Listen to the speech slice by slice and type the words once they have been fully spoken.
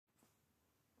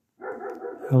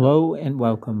Hello and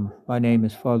welcome. My name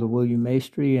is Father William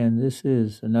Maestri, and this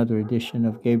is another edition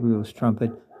of Gabriel's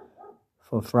Trumpet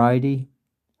for Friday,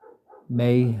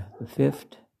 May the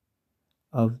 5th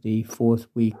of the fourth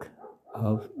week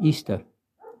of Easter.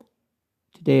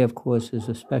 Today, of course, is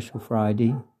a special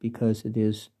Friday because it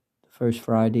is the first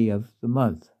Friday of the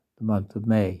month of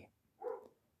May,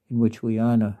 in which we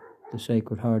honor the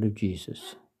Sacred Heart of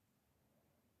Jesus.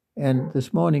 And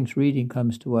this morning's reading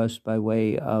comes to us by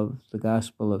way of the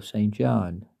Gospel of St.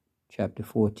 John, chapter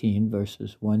 14,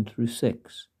 verses 1 through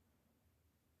 6.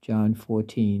 John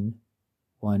 14,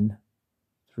 1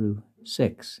 through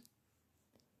 6.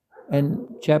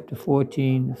 And chapter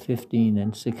 14, 15,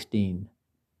 and 16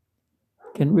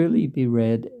 can really be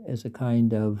read as a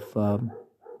kind of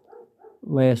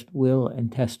last will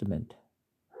and testament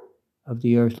of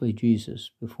the earthly Jesus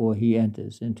before he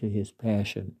enters into his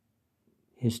passion,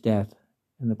 his death,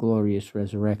 and the glorious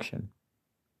resurrection.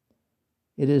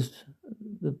 It is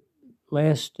the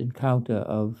last encounter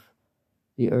of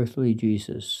the earthly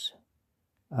Jesus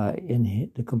in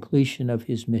the completion of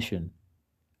his mission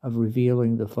of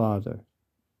revealing the Father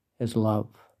as love.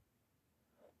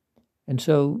 And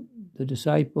so the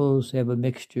disciples have a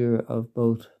mixture of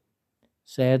both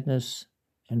sadness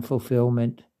and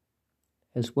fulfillment,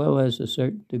 as well as a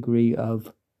certain degree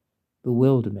of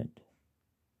bewilderment.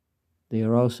 They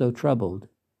are also troubled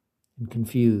and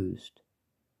confused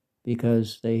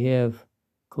because they have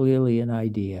clearly an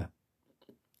idea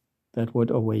that what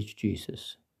awaits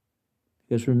Jesus.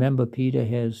 Because remember, Peter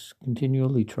has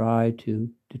continually tried to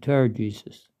deter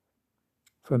Jesus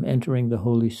from entering the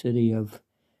holy city of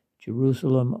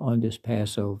Jerusalem on this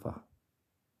Passover.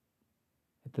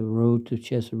 At the road to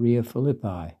Caesarea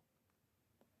Philippi,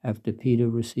 after Peter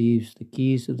receives the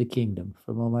keys of the kingdom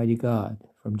from Almighty God,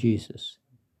 from Jesus,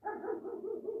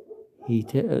 he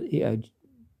tells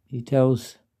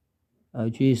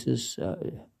Jesus,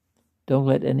 don't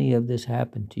let any of this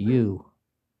happen to you.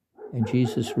 And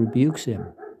Jesus rebukes him,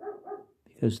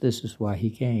 because this is why he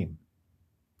came,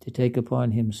 to take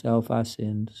upon himself our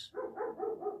sins,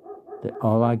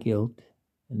 all our guilt,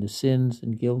 and the sins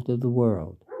and guilt of the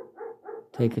world,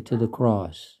 take it to the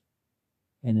cross,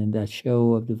 and in that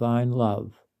show of divine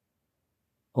love,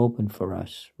 open for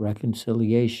us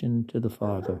reconciliation to the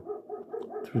Father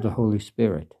through the Holy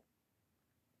Spirit.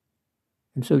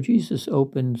 And so Jesus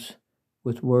opens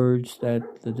with words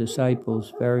that the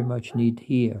disciples very much need to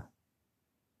hear,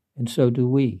 and so do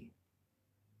we.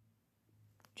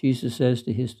 Jesus says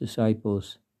to his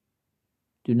disciples,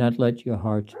 do not let your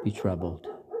hearts be troubled.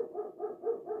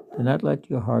 Do not let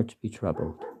your hearts be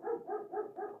troubled.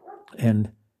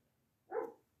 And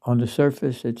on the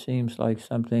surface, it seems like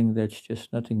something that's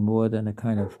just nothing more than a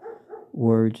kind of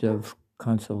words of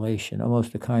consolation,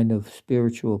 almost a kind of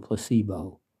spiritual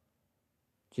placebo,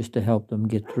 just to help them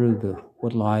get through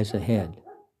what lies ahead.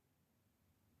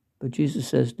 But Jesus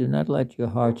says, do not let your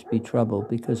hearts be troubled,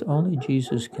 because only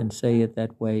Jesus can say it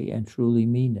that way and truly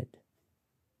mean it.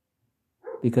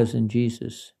 Because in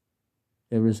Jesus,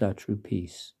 there is our true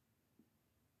peace.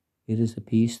 It is a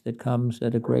peace that comes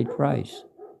at a great price,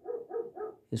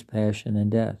 his passion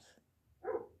and death.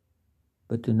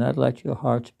 But do not let your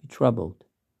hearts be troubled.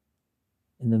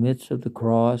 In the midst of the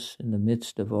cross, in the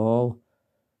midst of all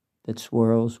that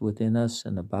swirls within us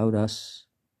and about us,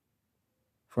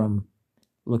 from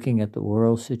looking at the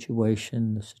world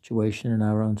situation, the situation in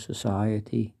our own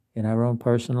society, in our own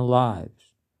personal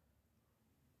lives,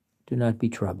 do not be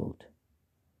troubled.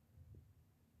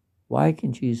 Why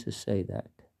can Jesus say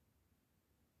that?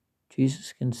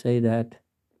 Jesus can say that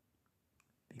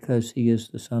because he is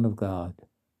the Son of God,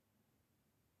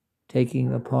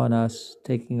 taking upon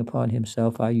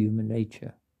himself our human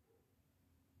nature,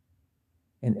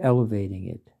 and elevating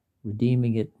it,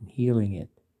 redeeming it, and healing it.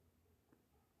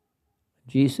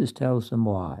 Jesus tells them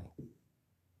why.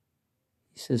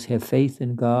 He says, have faith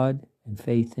in God and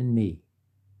faith in me.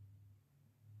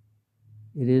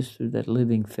 It is through that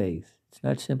living faith. It's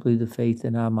not simply the faith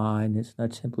in our mind. It's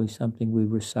not simply something we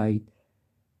recite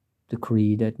the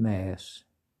creed at Mass.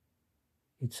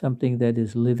 It's something that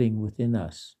is living within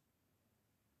us.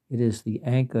 It is the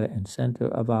anchor and center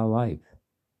of our life,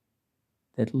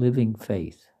 that living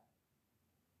faith,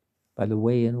 by the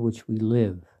way in which we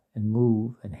live and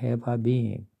move and have our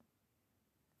being,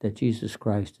 that Jesus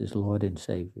Christ is Lord and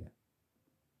Savior.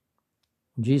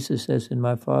 Jesus says, in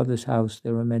my Father's house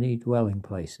there are many dwelling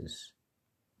places.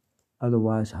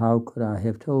 Otherwise, how could I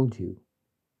have told you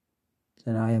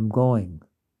that I am going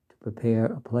to prepare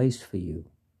a place for you?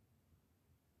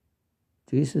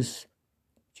 Jesus'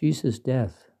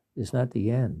 death is not the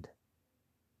end.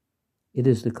 It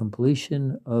is the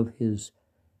completion of his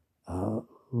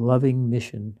loving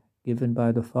mission given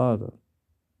by the Father,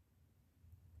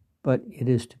 but it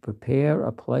is to prepare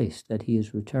a place that he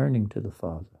is returning to the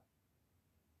Father,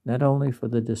 not only for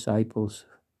the disciples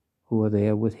who are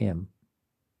there with him,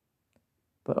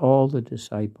 but all the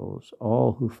disciples,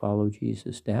 all who follow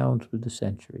Jesus down through the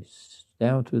centuries,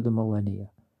 down through the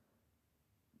millennia,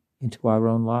 into our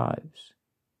own lives.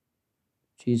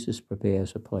 Jesus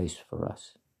prepares a place for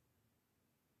us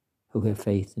who have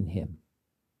faith in him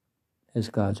as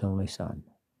God's only Son.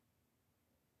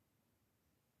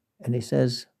 And he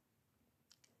says,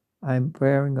 I'm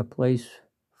preparing a place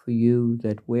for you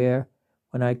that when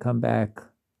I come back,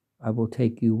 I will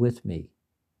take you with me,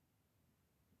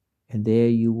 and there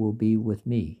you will be with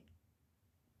me.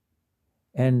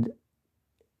 And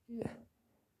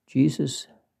Jesus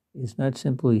is not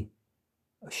simply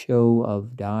a show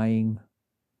of dying,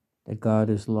 that God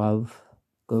is love,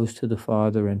 goes to the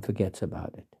Father and forgets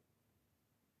about it.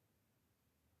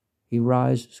 He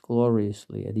rises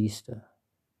gloriously at Easter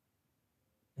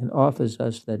and offers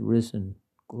us that risen,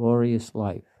 glorious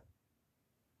life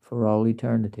for all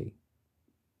eternity.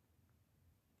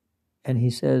 And he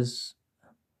says,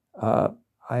 I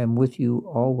am with you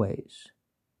always.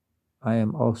 I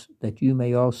am also, that you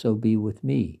may also be with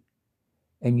me,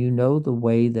 and you know the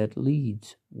way that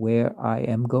leads where I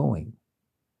am going.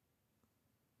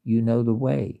 You know the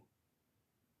way.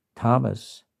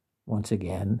 Thomas, once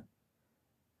again,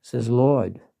 says,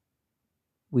 Lord,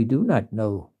 we do not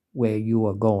know where you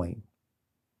are going.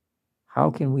 How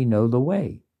can we know the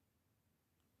way?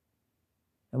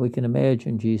 And we can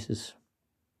imagine Jesus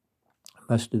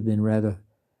must have been rather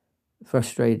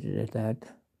frustrated at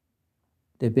that.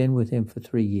 They've been with him for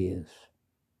 3 years.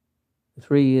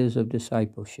 3 years of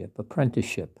discipleship,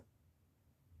 apprenticeship,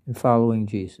 in following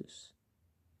Jesus.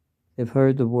 They've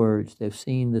heard the words, they've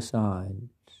seen the signs.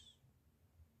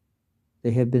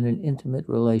 They have been in intimate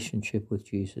relationship with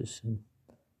Jesus. And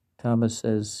Thomas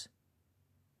says,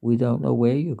 we don't know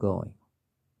where you're going.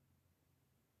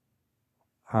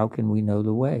 How can we know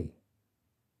the way?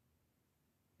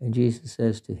 And Jesus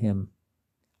says to him,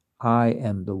 I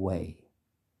am the way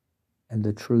and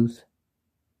the truth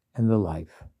and the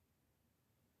life.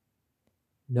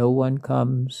 No one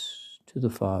comes to the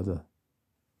Father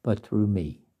but through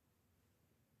me.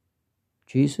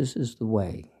 Jesus is the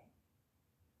way.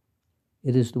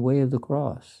 It is the way of the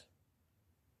cross.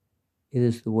 It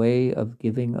is the way of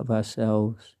giving of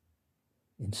ourselves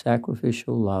in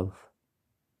sacrificial love,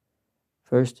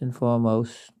 first and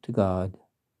foremost to God,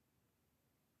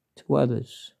 to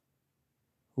others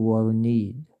who are in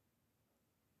need.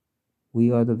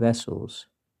 We are the vessels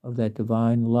of that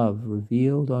divine love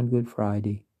revealed on Good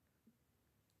Friday,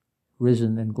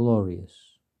 risen and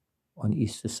glorious on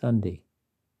Easter Sunday.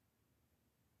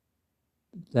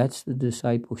 That's the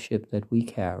discipleship that we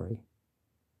carry.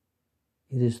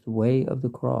 It is the way of the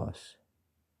cross.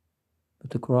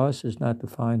 But the cross is not the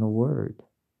final word.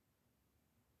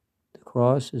 The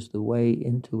cross is the way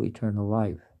into eternal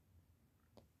life.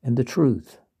 And the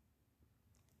truth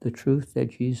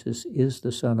that Jesus is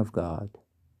the Son of God,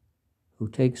 who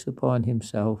takes upon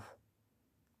himself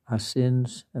our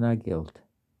sins and our guilt.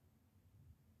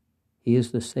 He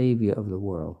is the Savior of the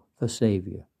world, the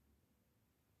Savior.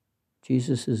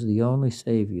 Jesus is the only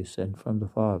Savior sent from the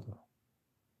Father.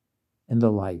 And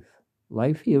the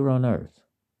life here on earth,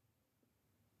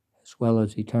 as well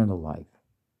as eternal life.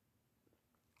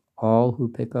 All who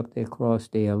pick up their cross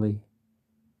daily,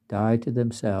 die to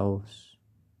themselves,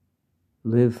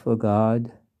 live for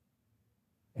God,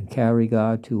 and carry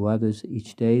God to others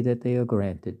each day that they are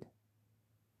granted,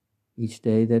 each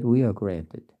day that we are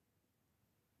granted.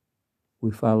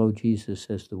 We follow Jesus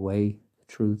as the way, the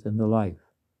truth, and the life.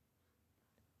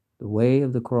 The way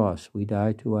of the cross, we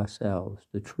die to ourselves.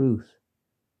 The truth,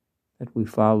 that we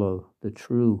follow the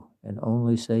true and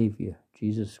only Savior,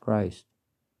 Jesus Christ.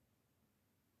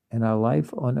 And our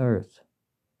life on earth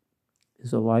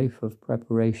is a life of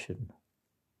preparation,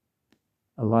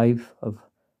 a life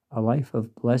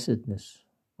of blessedness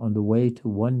on the way to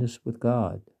oneness with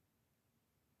God.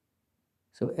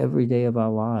 So every day of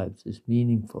our lives is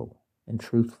meaningful and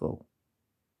truthful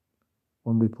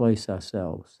when we place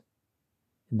ourselves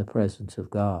in the presence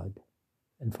of God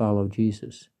and follow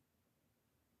Jesus.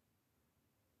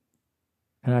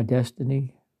 And our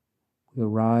destiny, we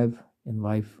arrive in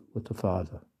life with the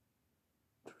Father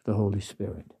through the Holy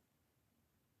Spirit.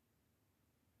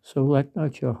 So let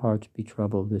not your hearts be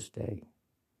troubled this day.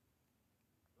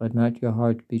 Let not your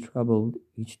heart be troubled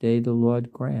each day the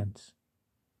Lord grants,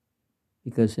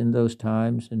 because in those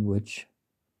times in which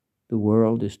the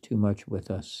world is too much with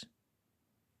us,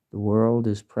 the world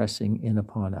is pressing in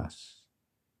upon us,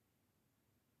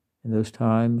 In those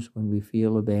times when we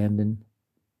feel abandoned,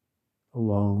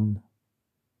 alone,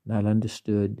 not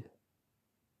understood,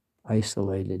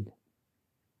 isolated,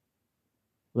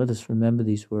 let us remember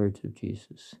these words of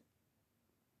Jesus.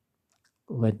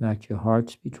 Let not your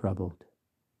hearts be troubled.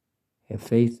 Have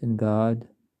faith in God.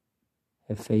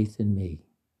 Have faith in me.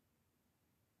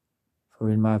 For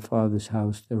in my Father's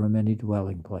house there are many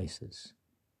dwelling places.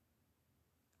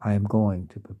 I am going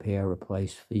to prepare a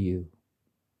place for you.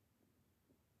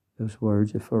 Those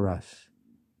words are for us.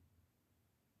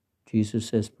 Jesus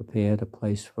has prepared a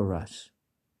place for us.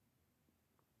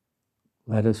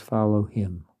 Let us follow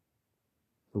him,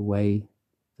 the way,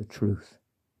 the truth,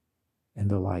 and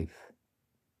the life,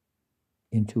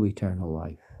 into eternal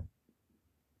life.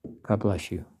 God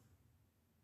bless you.